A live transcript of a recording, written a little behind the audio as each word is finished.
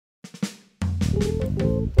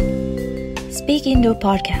Speak Indo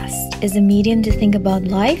podcast is a medium to think about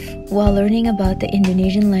life while learning about the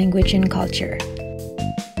Indonesian language and culture.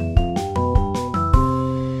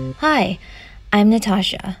 Hi, I'm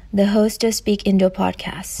Natasha, the host of Speak Indo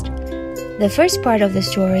podcast. The first part of the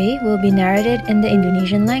story will be narrated in the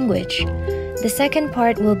Indonesian language. The second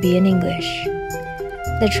part will be in English.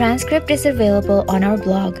 The transcript is available on our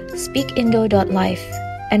blog, Indo.life,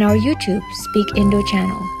 and our YouTube, Speak Indo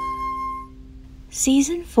channel.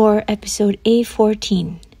 Season 4, Episode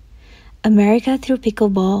A14, America Through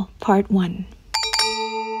Pickleball, Part 1.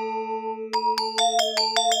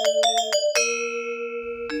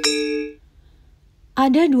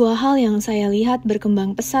 Ada dua hal yang saya lihat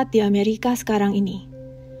berkembang pesat di Amerika sekarang ini.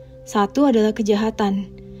 Satu adalah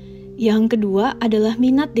kejahatan. Yang kedua adalah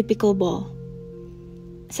minat di pickleball.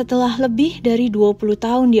 Setelah lebih dari 20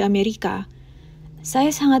 tahun di Amerika,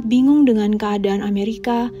 saya sangat bingung dengan keadaan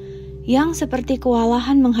Amerika yang seperti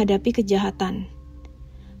kewalahan menghadapi kejahatan.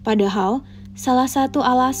 Padahal, salah satu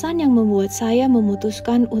alasan yang membuat saya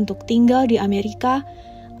memutuskan untuk tinggal di Amerika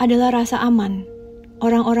adalah rasa aman.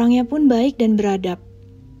 Orang-orangnya pun baik dan beradab.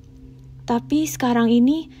 Tapi sekarang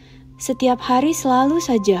ini, setiap hari selalu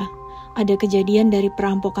saja ada kejadian dari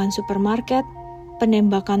perampokan supermarket,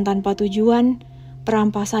 penembakan tanpa tujuan,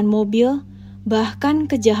 perampasan mobil, bahkan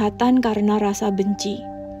kejahatan karena rasa benci.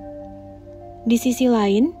 Di sisi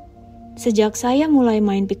lain, sejak saya mulai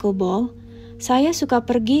main pickleball, saya suka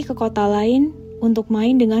pergi ke kota lain untuk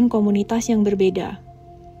main dengan komunitas yang berbeda.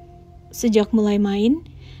 Sejak mulai main,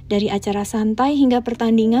 dari acara santai hingga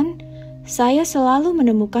pertandingan, saya selalu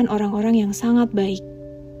menemukan orang-orang yang sangat baik.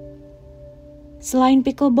 Selain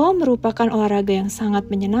pickleball merupakan olahraga yang sangat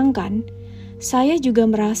menyenangkan, saya juga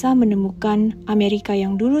merasa menemukan Amerika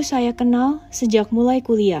yang dulu saya kenal sejak mulai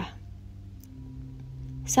kuliah.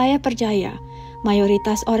 Saya percaya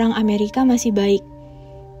mayoritas orang Amerika masih baik,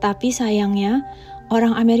 tapi sayangnya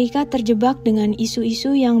orang Amerika terjebak dengan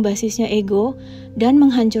isu-isu yang basisnya ego dan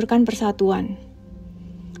menghancurkan persatuan.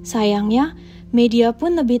 Sayangnya, media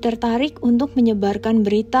pun lebih tertarik untuk menyebarkan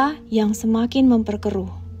berita yang semakin memperkeruh.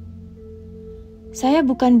 Saya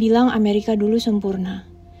bukan bilang Amerika dulu sempurna,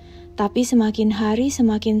 tapi semakin hari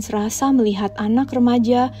semakin serasa melihat anak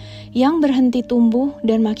remaja yang berhenti tumbuh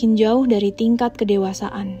dan makin jauh dari tingkat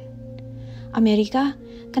kedewasaan. Amerika,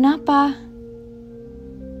 kenapa?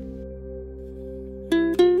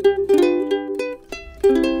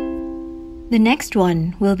 The next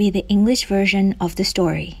one will be the English version of the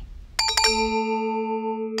story.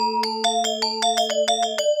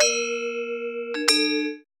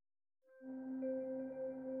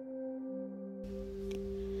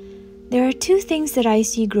 There are two things that I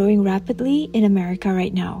see growing rapidly in America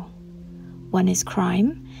right now. One is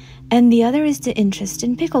crime, and the other is the interest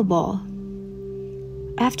in pickleball.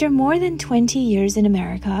 After more than 20 years in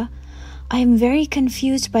America, I am very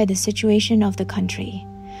confused by the situation of the country,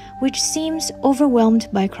 which seems overwhelmed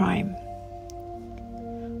by crime.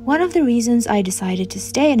 One of the reasons I decided to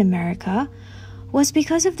stay in America was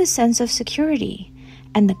because of the sense of security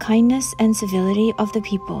and the kindness and civility of the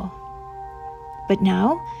people. But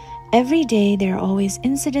now, every day there are always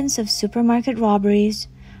incidents of supermarket robberies,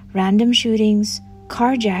 random shootings,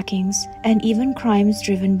 carjackings, and even crimes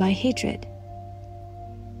driven by hatred.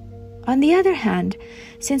 On the other hand,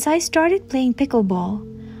 since I started playing pickleball,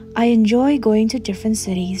 I enjoy going to different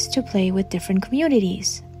cities to play with different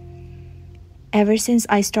communities. Ever since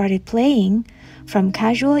I started playing, from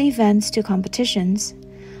casual events to competitions,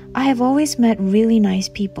 I have always met really nice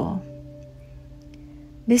people.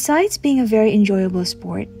 Besides being a very enjoyable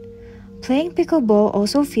sport, playing pickleball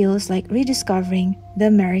also feels like rediscovering the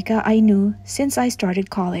America I knew since I started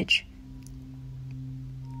college.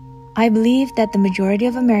 I believe that the majority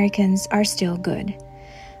of Americans are still good,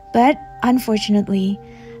 but unfortunately,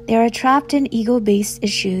 they are trapped in ego-based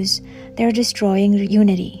issues that are destroying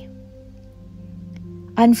unity.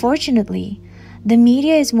 Unfortunately, the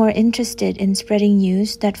media is more interested in spreading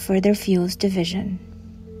news that further fuels division.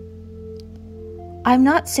 I'm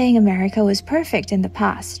not saying America was perfect in the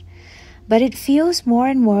past, but it feels more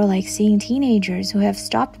and more like seeing teenagers who have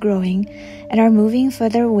stopped growing and are moving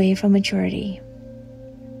further away from maturity.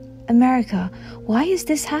 America, why is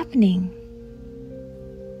this happening?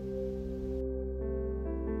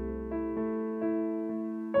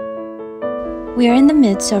 We are in the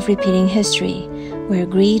midst of repeating history, where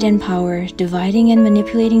greed and power dividing and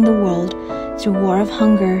manipulating the world through war of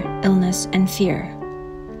hunger, illness, and fear.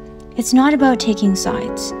 It's not about taking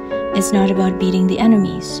sides. It's not about beating the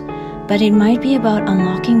enemies, but it might be about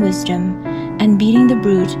unlocking wisdom and beating the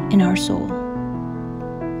brute in our soul.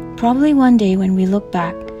 Probably one day when we look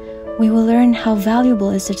back, We will learn how valuable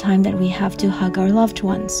is the time that we have to hug our loved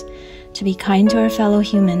ones, to be kind to our fellow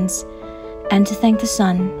humans, and to thank the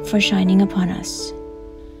sun for shining upon us.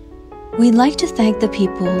 We'd like to thank the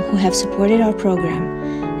people who have supported our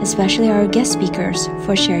program, especially our guest speakers,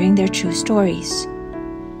 for sharing their true stories.